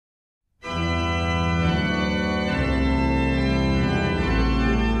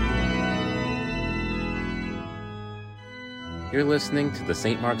You're listening to the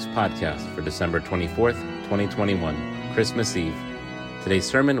St. Mark's Podcast for December 24th, 2021, Christmas Eve. Today's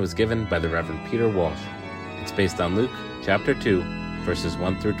sermon was given by the Reverend Peter Walsh. It's based on Luke chapter 2, verses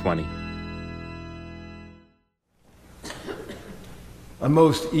 1 through 20. On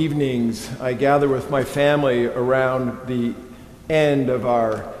most evenings, I gather with my family around the end of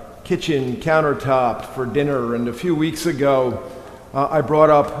our kitchen countertop for dinner, and a few weeks ago, I brought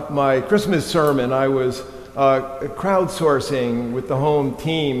up my Christmas sermon. I was crowdsourcing with the home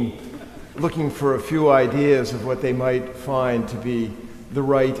team, looking for a few ideas of what they might find to be the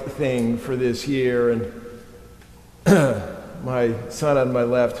right thing for this year. And my son on my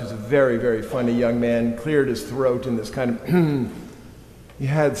left, who's a very, very funny young man, cleared his throat in this kind of he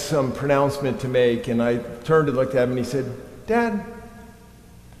had some pronouncement to make, and I turned and looked at him and he said, "Dad,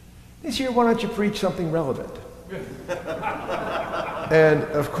 this year why don't you preach something relevant?" And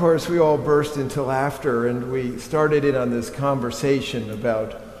of course we all burst into laughter, and we started in on this conversation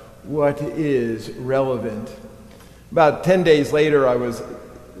about what is relevant. About 10 days later, I was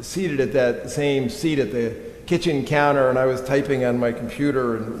seated at that same seat at the kitchen counter, and I was typing on my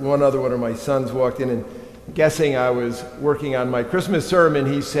computer, and one of my sons walked in, and guessing I was working on my Christmas sermon,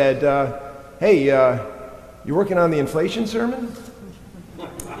 he said, "Hey, you working on the inflation sermon?"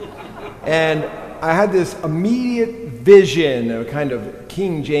 And I had this immediate vision, a kind of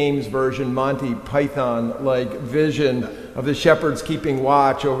King James version, Monty Python-like vision of the shepherds keeping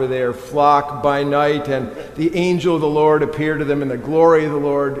watch over their flock by night, and the angel of the Lord appeared to them, and the glory of the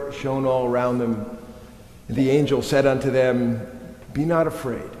Lord shone all around them. And the angel said unto them, "Be not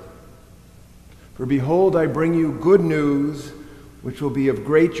afraid, for behold, I bring you good news, which will be of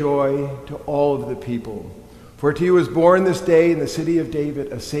great joy to all of the people. For to you is born this day in the city of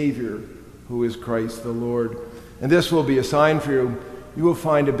David a Savior, who is Christ the Lord. And this will be a sign for you. You will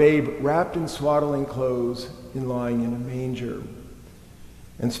find a babe wrapped in swaddling clothes and lying in a manger."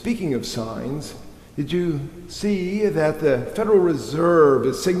 And speaking of signs, did you see that the Federal Reserve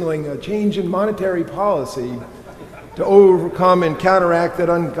is signaling a change in monetary policy to overcome and counteract that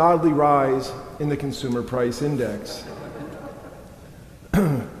ungodly rise in the consumer price index?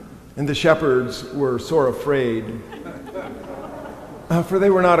 And the shepherds were sore afraid, for they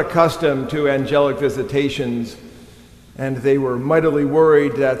were not accustomed to angelic visitations, and they were mightily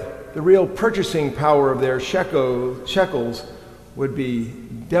worried that the real purchasing power of their shekels would be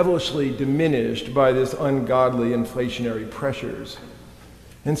devilishly diminished by this ungodly inflationary pressures.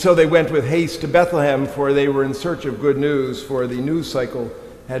 And so they went with haste to Bethlehem, for they were in search of good news, for the news cycle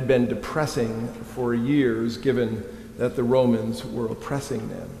had been depressing for years, given that the Romans were oppressing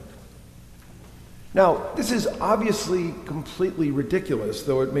them. Now, this is obviously completely ridiculous,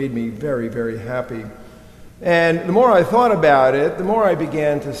 though it made me very, very happy. And the more I thought about it, the more I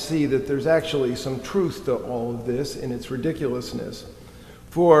began to see that there's actually some truth to all of this in its ridiculousness.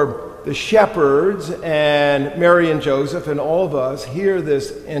 For the shepherds and Mary and Joseph and all of us hear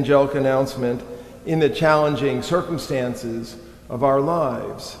this angelic announcement in the challenging circumstances of our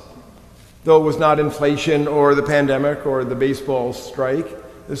lives. Though it was not inflation or the pandemic or the baseball strike,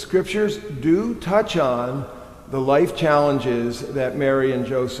 the scriptures do touch on the life challenges that Mary and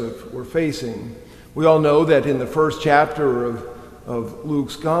Joseph were facing. We all know that in the first chapter of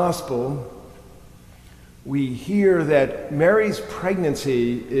Luke's gospel, we hear that Mary's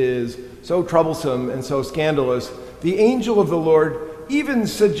pregnancy is so troublesome and so scandalous, the angel of the Lord even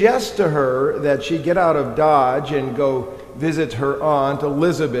suggests to her that she get out of Dodge and go visit her aunt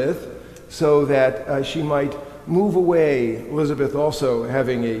Elizabeth so that she might move away, Elizabeth also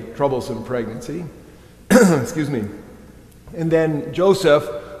having a troublesome pregnancy. Excuse me. And then Joseph,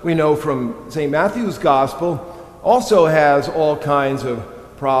 we know from St. Matthew's Gospel, also has all kinds of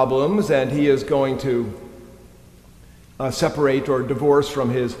problems, and he is going to separate or divorce from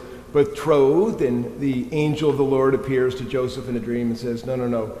his betrothed, and the angel of the Lord appears to Joseph in a dream and says,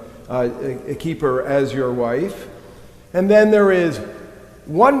 no, keep her as your wife. And then there is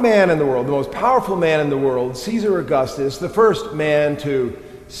one man in the world, the most powerful man in the world, Caesar Augustus, the first man to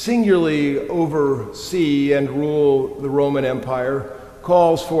singularly oversee and rule the Roman Empire,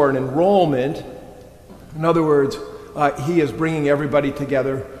 calls for an enrollment. In other words, he is bringing everybody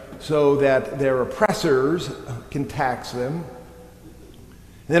together so that their oppressors can tax them.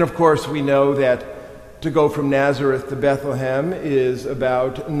 And then, of course, we know that to go from Nazareth to Bethlehem is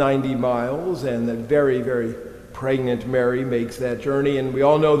about 90 miles, and that very, very pregnant Mary makes that journey, and we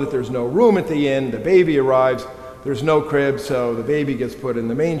all know that there's no room at the inn. The baby arrives, there's no crib, so the baby gets put in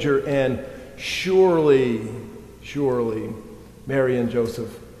the manger, and surely, Mary and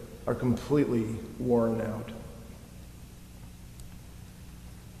Joseph are completely worn out.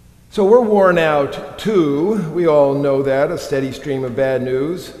 So we're worn out too. We all know that, a steady stream of bad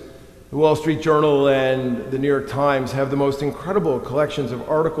news. The Wall Street Journal and the New York Times have the most incredible collections of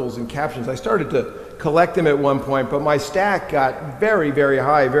articles and captions. I started to collect them at one point, but my stack got very, very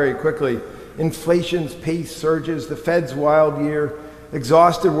high very quickly. Inflation's pace surges, the Fed's wild year,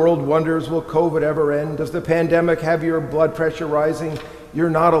 exhausted world wonders, will COVID ever end? Does the pandemic have your blood pressure rising? You're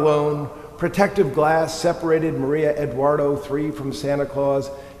not alone. Protective glass separated Maria Eduardo III from Santa Claus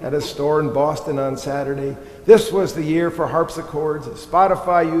at a store in Boston on Saturday. This was the year for harpsichords.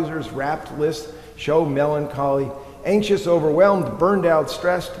 Spotify users' wrapped lists show melancholy. Anxious, overwhelmed, burned out,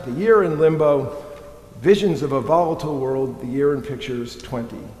 stressed. The year in limbo. Visions of a volatile world. The year in pictures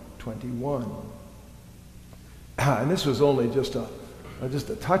 2021. And this was only just a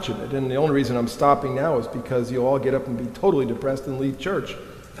touch of it. And the only reason I'm stopping now is because you'll all get up and be totally depressed and leave church.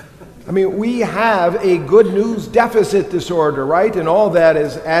 I mean, we have a good news deficit disorder, right? And all that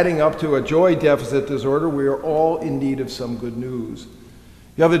is adding up to a joy deficit disorder. We are all in need of some good news.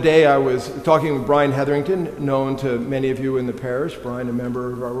 The other day I was talking with Brian Hetherington, known to many of you in the parish. Brian, a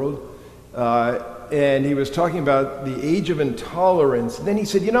member of our world. And he was talking about the age of intolerance. And then he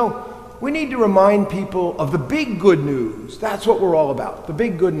said, we need to remind people of the big good news. That's what we're all about, the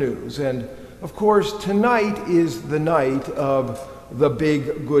big good news. And of course, tonight is the night of the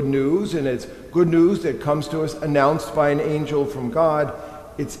big good news, and it's good news that comes to us announced by an angel from God.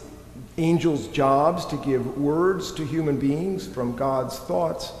 It's angels' jobs to give words to human beings from God's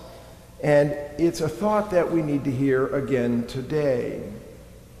thoughts, and it's a thought that we need to hear again today.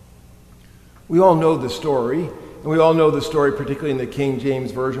 We all know the story, and we all know the story particularly in the King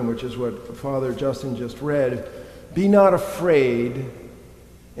James Version, which is what Father Justin just read. Be not afraid,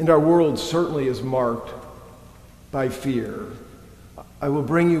 and our world certainly is marked by fear. I will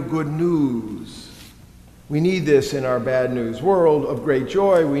bring you good news. We need this in our bad news world of great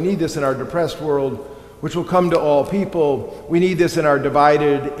joy. We need this in our depressed world, which will come to all people. We need this in our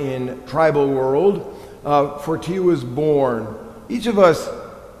divided in tribal world. For to you is born. Each of us,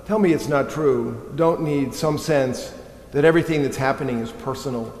 tell me it's not true, don't need some sense that everything that's happening is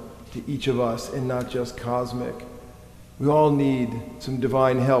personal to each of us and not just cosmic. We all need some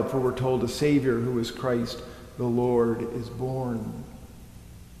divine help, for we're told a Savior who is Christ the Lord is born.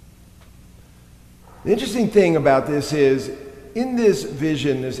 The interesting thing about this is, in this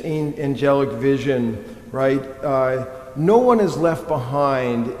vision, this angelic vision, right, no one is left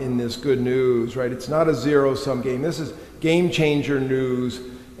behind in this good news, right? It's not a zero-sum game. This is game-changer news,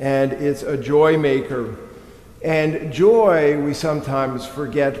 and it's a joy maker. And joy, we sometimes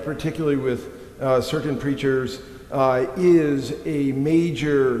forget, particularly with certain preachers, is a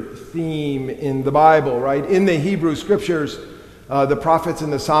major theme in the Bible, right? In the Hebrew Scriptures, the prophets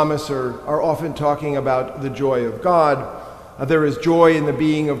and the psalmists are often talking about the joy of God. There is joy in the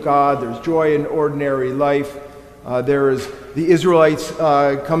being of God. There's joy in ordinary life. The Israelites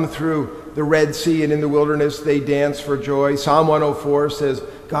come through the Red Sea, and in the wilderness they dance for joy. Psalm 104 says,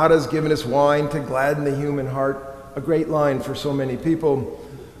 God has given us wine to gladden the human heart. A great line for so many people.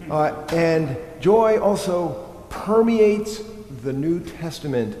 And joy also permeates the New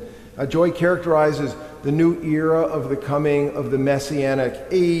Testament. Joy characterizes the new era of the coming of the Messianic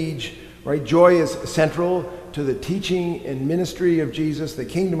age, right? Joy is central to the teaching and ministry of Jesus. The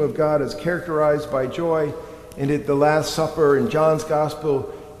kingdom of God is characterized by joy. And at the Last Supper in John's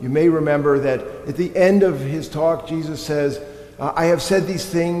Gospel, you may remember that at the end of his talk, Jesus says, I have said these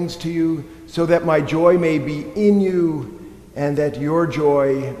things to you so that my joy may be in you and that your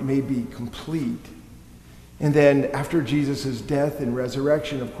joy may be complete. And then after Jesus' death and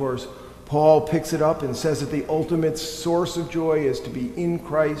resurrection, of course, Paul picks it up and says that the ultimate source of joy is to be in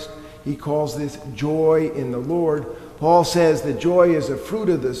Christ. He calls this joy in the Lord. Paul says that joy is a fruit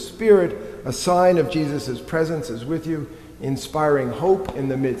of the Spirit, a sign of Jesus' presence is with you, inspiring hope in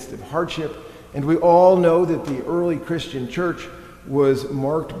the midst of hardship. And we all know that the early Christian church was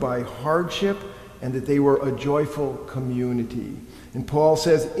marked by hardship and that they were a joyful community. And Paul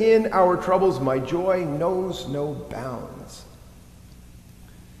says, in our troubles, my joy knows no bounds.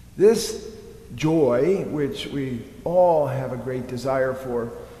 This joy, which we all have a great desire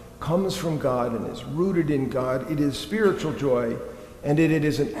for, comes from God and is rooted in God. It is spiritual joy, and it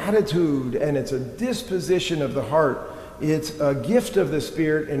is an attitude, and it's a disposition of the heart. It's a gift of the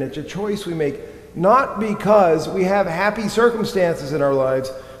Spirit, and it's a choice we make, not because we have happy circumstances in our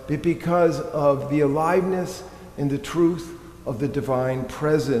lives, but because of the aliveness and the truth of the divine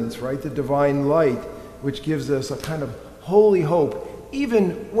presence, right? The divine light, which gives us a kind of holy hope,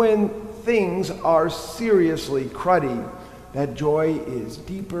 even when things are seriously cruddy. That joy is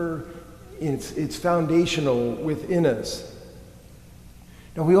deeper, it's foundational within us.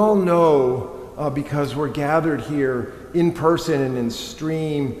 Now, we all know, because we're gathered here in person and in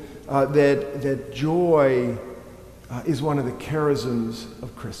stream, that joy is one of the charisms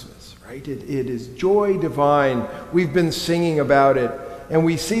of Christmas, right? It is joy divine. We've been singing about it. And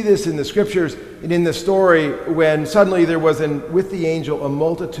we see this in the scriptures and in the story when suddenly there was with the angel a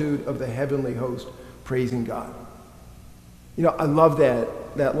multitude of the heavenly host praising God. You know, I love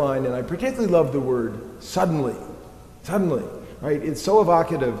that line, and I particularly love the word suddenly. Suddenly, right? It's so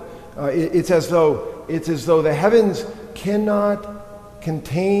evocative. It's as though the heavens cannot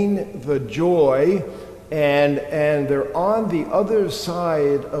contain the joy, and they're on the other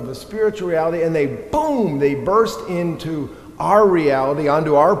side of a spiritual reality, and they burst into our reality,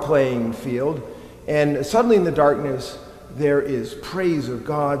 onto our playing field, and suddenly in the darkness there is praise of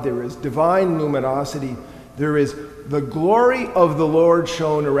God, there is divine luminosity, there is the glory of the Lord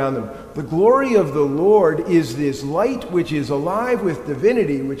shone around them. The glory of the Lord is this light which is alive with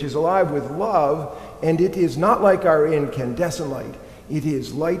divinity, which is alive with love, and it is not like our incandescent light. It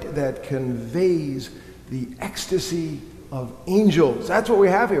is light that conveys the ecstasy of angels. That's what we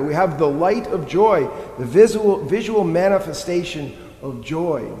have here. We have the light of joy, the visual manifestation of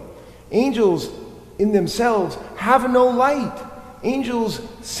joy. Angels in themselves have no light. Angels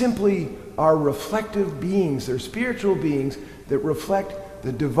simply are reflective beings. They're spiritual beings that reflect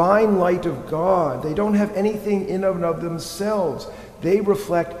the divine light of God. They don't have anything in and of themselves. They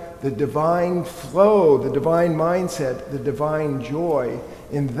reflect the divine flow, the divine mindset, the divine joy.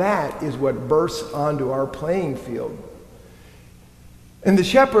 And that is what bursts onto our playing field. And the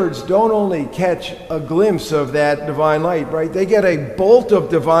shepherds don't only catch a glimpse of that divine light, right? They get a bolt of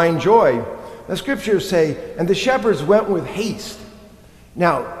divine joy. The scriptures say, and the shepherds went with haste.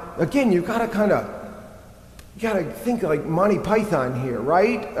 Now, again, you got to think like Monty Python here,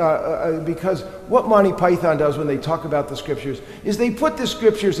 right? Because what Monty Python does when they talk about the scriptures is they put the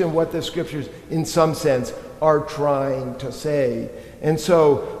scriptures in what the scriptures, in some sense, are trying to say. And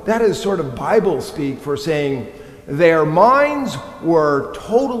so that is sort of Bible speak for saying their minds were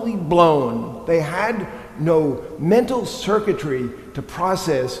totally blown. They had no mental circuitry to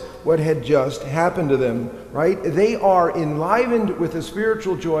process what had just happened to them, right? They are enlivened with a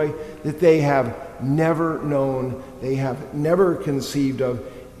spiritual joy that they have never known, they have never conceived of.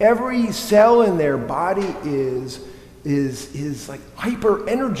 Every cell in their body is like hyper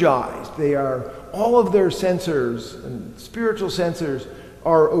energized. They are, all of their sensors and spiritual sensors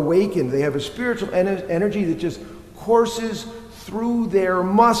are awakened. They have a spiritual energy that just courses through their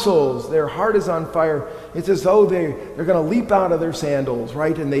muscles. Their heart is on fire. It's as though they're going to leap out of their sandals,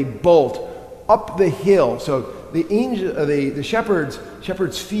 right? And they bolt up the hill. So the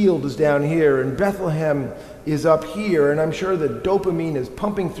shepherd's field is down here, and Bethlehem is up here, and I'm sure the dopamine is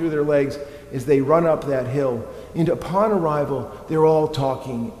pumping through their legs as they run up that hill. And upon arrival, they're all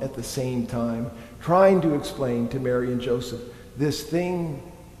talking at the same time, trying to explain to Mary and Joseph this thing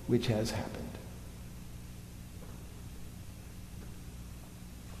which has happened.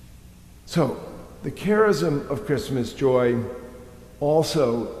 So, the charism of Christmas joy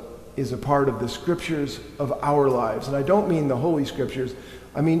also is a part of the scriptures of our lives. And I don't mean the Holy Scriptures.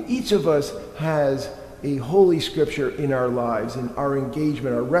 I mean each of us has a holy scripture in our lives, in our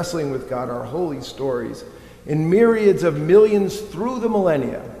engagement, our wrestling with God, our holy stories. And myriads of millions through the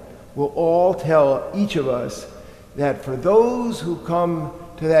millennia will all tell each of us that for those who come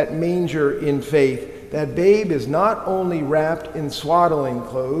to that manger in faith, that babe is not only wrapped in swaddling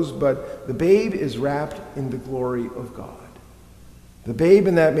clothes, but the babe is wrapped in the glory of God. The babe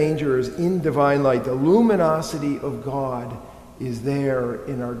in that manger is in divine light. The luminosity of God is there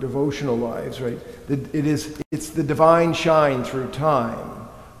in our devotional lives, right? It's the divine shine through time,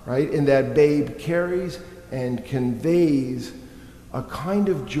 right? And that babe carries and conveys a kind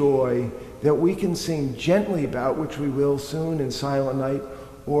of joy that we can sing gently about, which we will soon in Silent Night,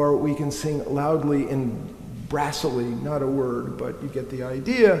 or we can sing loudly and brassily, not a word, but you get the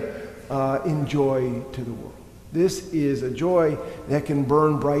idea, in joy to the world. This is a joy that can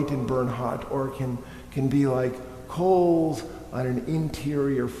burn bright and burn hot, or can be like coals on an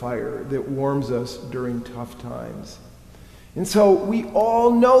interior fire that warms us during tough times. And so we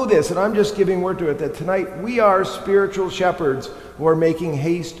all know this, and I'm just giving word to it, that tonight we are spiritual shepherds who are making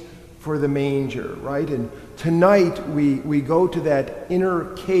haste for the manger, right? And tonight we go to that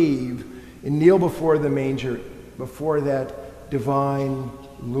inner cave and kneel before the manger, before that divine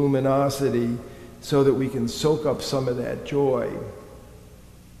luminosity, so that we can soak up some of that joy.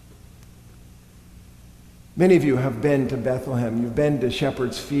 Many of you have been to Bethlehem, you've been to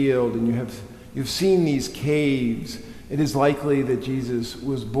Shepherd's Field, and you've seen these caves. It is likely that Jesus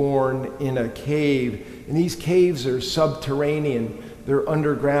was born in a cave, and these caves are subterranean. they're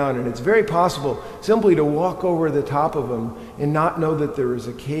underground, and it's very possible simply to walk over the top of them and not know that there is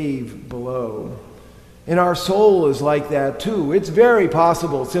a cave below. And our soul is like that too. It's very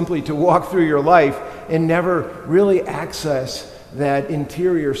possible simply to walk through your life and never really access that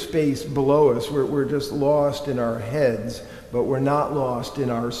interior space below us. We're just lost in our heads, but we're not lost in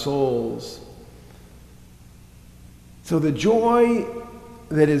our souls. So the joy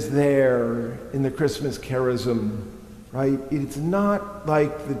that is there in the Christmas charism, right? It's not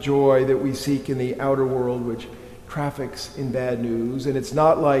like the joy that we seek in the outer world, which traffics in bad news, and it's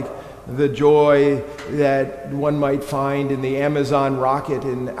not like the joy that one might find in the Amazon rocket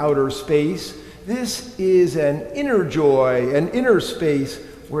in outer space. This is an inner joy, an inner space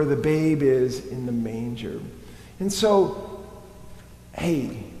where the babe is in the manger. And so,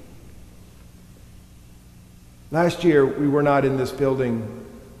 hey, last year we were not in this building,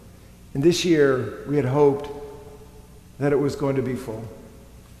 and this year we had hoped that it was going to be full.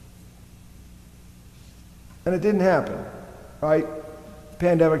 And it didn't happen, right? The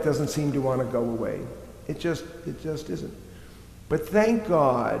pandemic doesn't seem to want to go away. It just isn't. But thank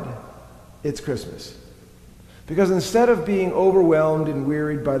God it's Christmas. Because instead of being overwhelmed and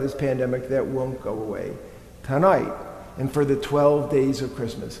wearied by this pandemic that won't go away, tonight and for the 12 days of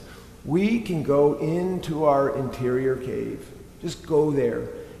Christmas, we can go into our interior cave. Just go there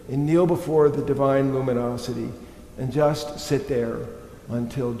and kneel before the divine luminosity and just sit there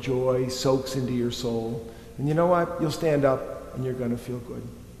until joy soaks into your soul. And you know what? You'll stand up and you're going to feel good.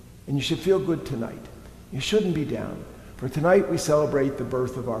 And you should feel good tonight. You shouldn't be down. For tonight we celebrate the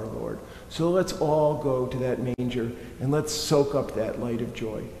birth of our Lord. So let's all go to that manger and let's soak up that light of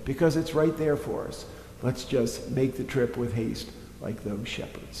joy, because it's right there for us. Let's just make the trip with haste like those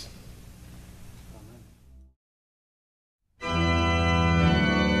shepherds.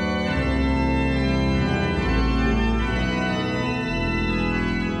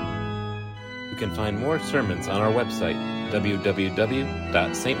 You can find more sermons on our website,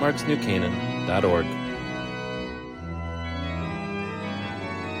 www.stmarksnewcanaan.org.